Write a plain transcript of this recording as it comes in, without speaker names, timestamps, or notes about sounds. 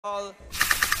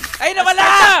Ay naman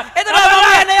na! Ito na!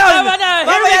 Mamaya na yun!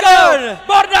 Here we go!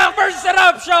 Boarknock versus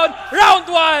Eruption! Round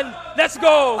 1! Let's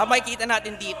go! Makikita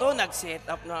natin dito, nag-set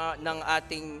up na ng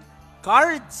ating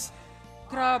cards.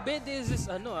 Grabe, this is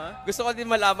ano Gusto ko din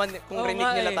malaman kung rinig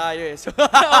nila tayo eh. So,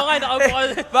 Oo nga, nakabukal.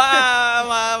 baka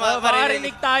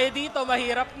Makarinig tayo dito,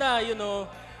 mahirap na, you know.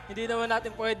 Hindi naman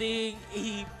natin pwedeng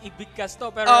i-bigcast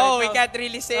to. Pero we can't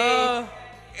really say.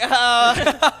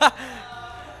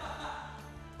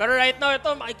 Pero right now, ito,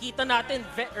 makikita natin,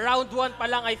 round 1 pa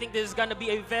lang, I think this is gonna be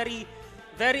a very,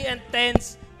 very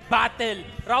intense battle.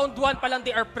 Round 1 pa lang, they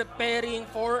are preparing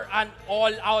for an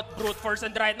all-out brute force.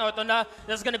 And right now, ito na,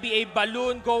 there's gonna be a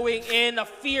balloon going in, a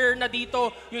fear na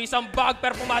dito, yung isang bug,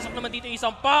 pero pumasok naman dito yung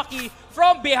isang Pocky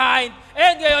from behind.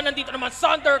 And ngayon, nandito naman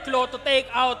Thunderclaw to take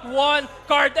out one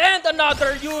card and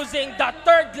another using the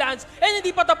third glance. And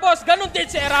hindi pa tapos, ganun din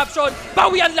si Eruption.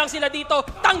 Bawian lang sila dito,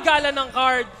 tanggalan ng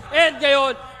card. And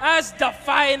ngayon, as the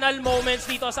final moments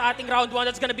dito sa ating round 1,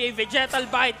 that's gonna be a Vegetal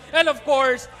Bite and of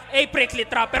course, a Prickly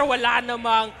Trap. Pero wala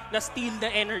namang na-steal na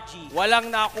energy.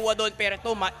 Walang nakuha doon, pero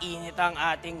ito, mainit ang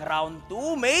ating round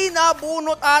 2. May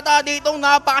nabunot ata ditong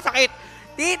napakasakit.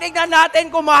 Titignan natin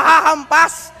kung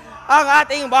mahahampas ang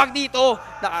ating bag dito.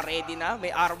 Naka-ready na, may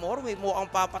armor, may mukhang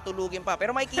papatulugin pa.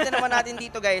 Pero makikita naman natin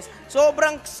dito guys,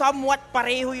 sobrang somewhat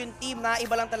pareho yung team na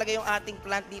iba lang talaga yung ating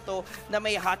plant dito na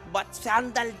may hotbot.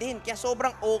 Sandal din, kaya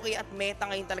sobrang okay at meta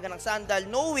ngayon talaga ng Sandal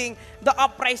knowing the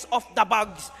uprise of the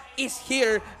bugs is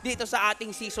here dito sa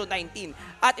ating Season 19.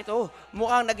 At ito,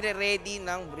 mukhang nagre-ready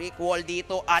ng brick wall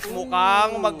dito at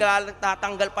mukhang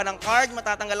magtatanggal pa ng card,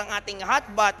 matatanggal ang ating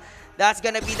hotbot. That's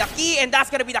gonna be the key and that's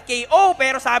gonna be the KO.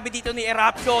 Pero sabi dito ni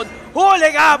Eruption, huli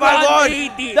ka, Balgon!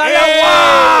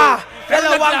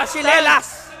 Dalawang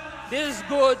silelas! This is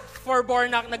good for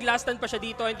Boarknock. Nag-last stand pa siya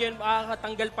dito and yun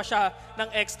makakatanggal pa siya ng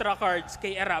extra cards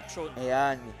kay Eruption.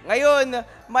 Ayan. Ngayon,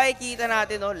 makikita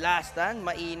natin, last stand,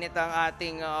 mainit ang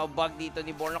ating bug dito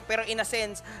ni Boarknock. Pero in a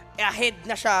sense, ahead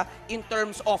na siya in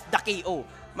terms of the KO.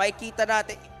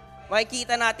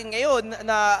 Makikita natin ngayon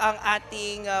na ang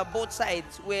ating both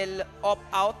sides will opt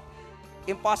out,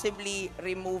 impossibly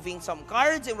removing some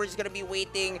cards, and we're just gonna be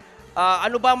waiting.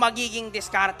 Ano ba magiging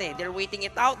diskarte? They're waiting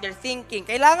it out, they're thinking.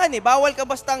 Kailangan bawal ka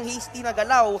bastang hasty na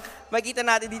galaw. Makikita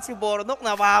natin din si Boarknock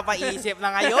na mapapaisip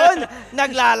na ngayon,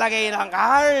 naglalagay ng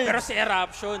card. Pero si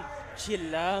Eruption,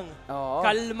 chill lang.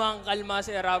 Kalmang-kalma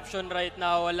si Eruption right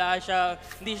now.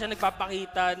 Hindi siya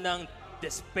nagpapakita ng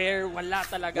despair. Wala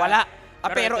talaga. Wala.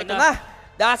 Pero ito na.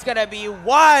 That's gonna be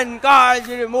one card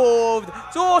removed.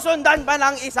 Susundan pa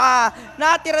ng isa.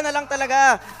 Natira na lang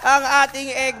talaga ang ating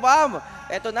Egg Bomb.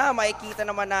 Ito na, makikita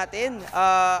naman natin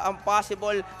ang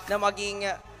possible na maging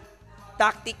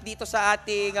tactic dito sa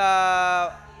ating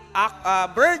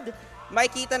bird.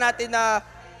 Makikita natin na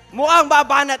mukhang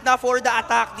babanat na for the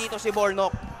attack dito si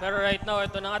Boarknock. Pero right now,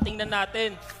 ito na nga tingnan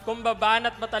natin kung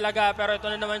babanat ba talaga. Pero ito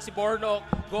na naman si Boarknock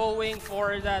going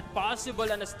for that possible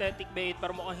anesthetic bait.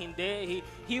 Pero mukhang hindi.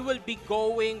 He will be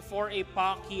going for a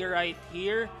Pocky right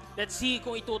here. Let's see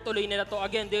kung itutuloy nila to.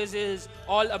 Again, this is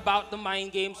all about the mind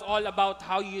games, all about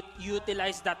how you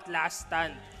utilize that last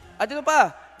stand. At ito pa,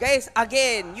 guys,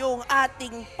 again, yung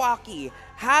ating Pocky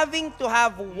having to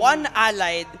have one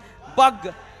allied bug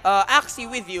Axie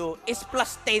with you is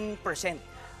plus 10%.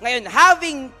 Ngayon,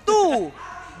 having two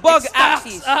bug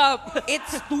Axies,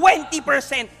 it's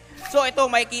 20%. So ito,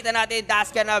 makikita natin,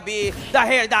 that's gonna be the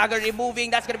hair dagger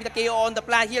removing. That's gonna be the KO on the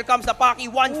plan. Here comes the Pocky,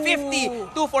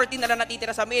 150. 214 na lang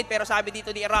natitira sa mid. Pero sabi dito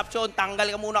ni Eruption,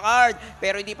 tanggal ka muna card.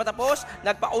 Pero hindi pa tapos.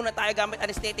 Nagpauna tayo gamit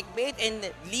anesthetic bait and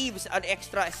leaves an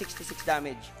extra 66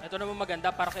 damage. Ito naman maganda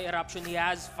para kay Eruption. He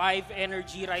has 5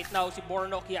 energy right now. Si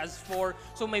Boarknock, he has 4.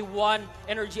 So may 1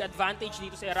 energy advantage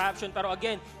dito sa Eruption. Pero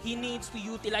again, he needs to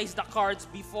utilize the cards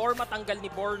before matanggal ni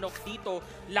Boarknock dito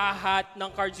lahat ng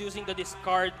cards using the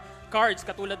discard cards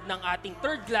katulad ng ating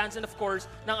third glance and of course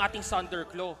ng ating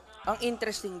Thunderclaw. Ang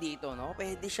interesting dito,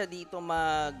 pwede siya dito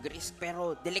mag-risk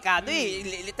pero delikado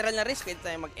literal na risk. Pwede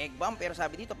tayo mag-egg bomb pero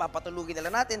sabi dito papatulugin na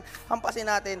lang natin, hampasin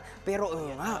natin. Pero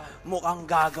mukhang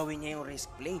gagawin niya yung risk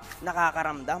play.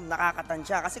 Nakakaramdam,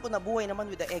 nakakatansya. Kasi kung nabuhay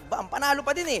naman with the egg bomb, panalo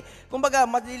pa din Kumbaga,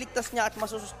 maliligtas niya at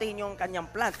masusustain yung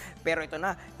kanyang plant. Pero ito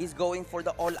na, he's going for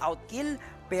the all-out kill.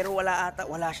 Pero wala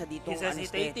siya dito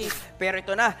anesthetic. Pero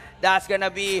ito na, that's gonna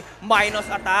be minus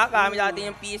attack. Gamit natin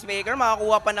yung Peacemaker,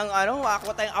 makakuha pa ng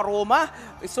makakuha tayong aroma.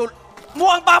 So,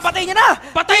 mukhang papatay niya na.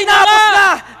 Patay na Tinapos nga! na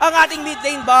ang ating mid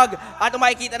lane bug. At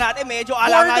makikita natin, medyo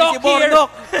alangan si Boarknock.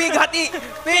 Pighati!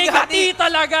 Pighati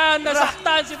talaga!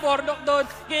 Nasaktan si Boarknock doon.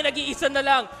 Kaya nag-iisa na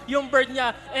lang yung bird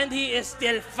niya. And he is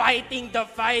still fighting the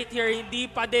fight here. Hindi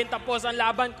pa din tapos ang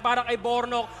laban para kay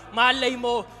Boarknock. Malay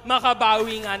mo,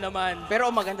 makabawi nga naman. Pero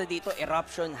ang maganda dito,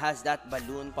 Eruption has that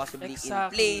balloon possibly in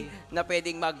play na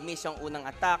pwedeng mag-miss yung unang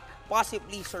attack.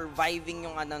 Possibly surviving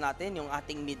yung natin, yung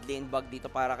ating mid lane bug dito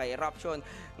para kay Eruption.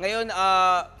 Ngayon,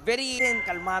 very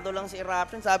kalmado lang si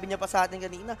Eruption. Sabi niya pa sa atin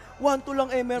kanina, 1-2 lang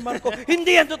MR Marco.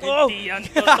 Hindi yan totoo! Hindi yan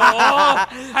totoo!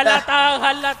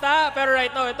 Halata! Pero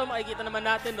right now, ito makikita naman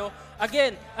natin, no?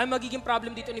 Again, ang magiging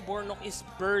problem dito ni Boarknock is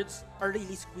birds are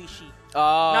really squishy.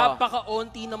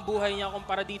 Napaka-onti ng buhay niya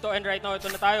kumpara dito. And right now, ito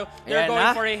na tayo. They're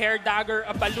going for a hair dagger,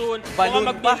 a balloon. Balloon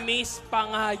Mukhang mag-miss pa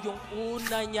nga yung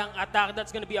una niyang attack. That's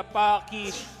gonna be a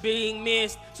Pocky being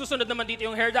missed. Susunod naman dito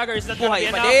yung hair dagger. Is that gonna be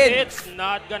enough? It's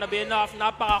not gonna be enough.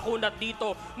 Napakakunat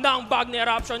dito ng bag ni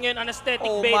Eruption. Ngayon, anesthetic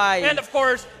bait. And of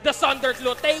course, the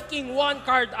Thunderclaw taking one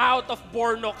card out of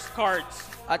Boarknock's cards.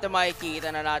 At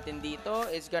makikita na natin dito,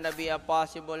 it's gonna be a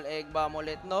possible egg bomb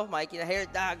ulit, no? Makikita hair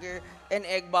dagger and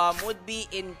egg bomb would be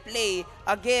in play.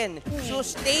 Again,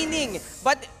 sustaining.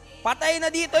 But patay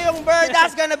na dito yung bird.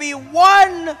 That's gonna be 1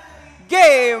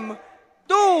 game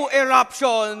to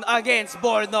Eruption against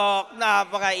Boarknock.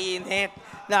 Napakainit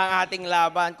ng ating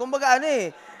laban. Kumbaga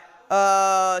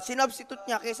sinubstitute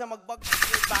niya kaysa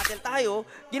mag-battle tayo,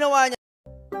 ginawa niya